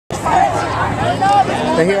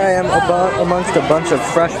Now here I am amongst a bunch of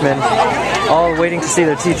freshmen, all waiting to see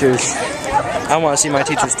their teachers. I want to see my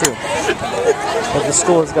teachers too. But the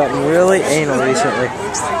school has gotten really anal recently.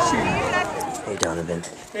 Hey Donovan,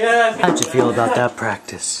 how'd you feel about that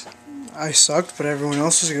practice? I sucked, but everyone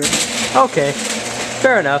else was good. Okay,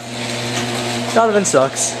 fair enough. Donovan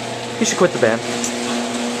sucks. You should quit the band.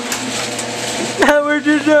 We're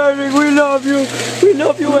deserting. We love you. We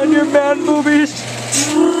love you and your man boobies.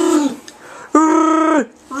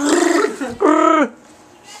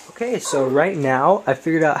 Okay, so right now I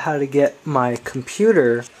figured out how to get my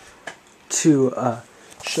computer to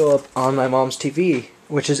show up on my mom's TV,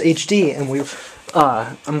 which is HD, and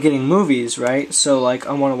I'm getting movies, right? So like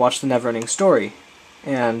I want to watch the Neverending Story,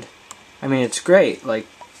 and I mean it's great. Like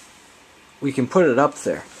we can put it up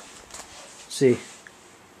there. See.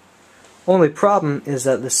 Only problem is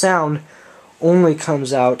that the sound only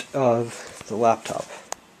comes out of the laptop.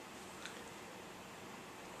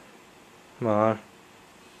 Come on.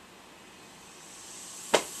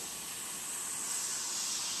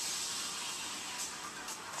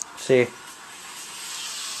 See?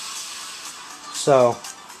 So,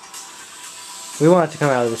 we want it to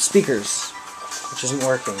come out of the speakers, which isn't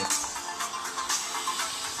working.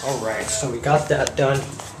 Alright, so we got that done.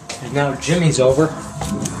 And now Jimmy's over.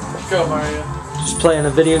 Go, Mario. Just playing a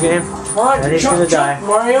video game. Come on, and he's gonna die. Jump,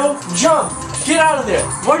 Mario. Jump! Get out of there!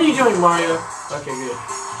 What are you doing, Mario? Okay, good.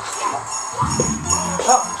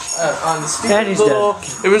 Oh, on the speaker, And he's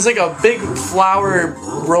dead. it was like a big flower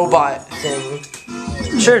robot thing.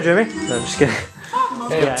 Sure, Jimmy. No, I'm just kidding.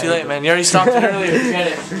 Hey, Yeah, too late, man. You already stopped it earlier.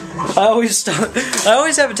 Get it. I always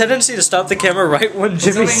have a tendency to stop the camera right when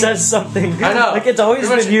Jimmy says something. I know. Like it's always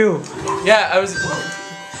been you. Yeah, I was.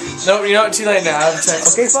 No, you know what? Too late now. I have a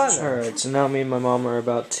text. Okay, fine. Alright, so now me and my mom are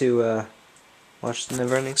about to watch the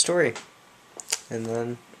Neverending Story. And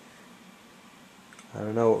then I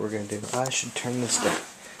don't know what we're gonna do. I should turn this down.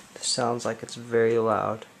 This sounds like it's very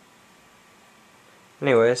loud.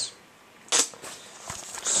 Anyways.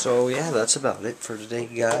 So yeah, that's about it for today,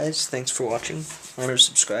 guys. Thanks for watching. Remember to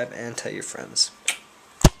subscribe and tell your friends.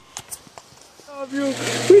 Love you.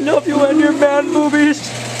 We love you and your man boobies.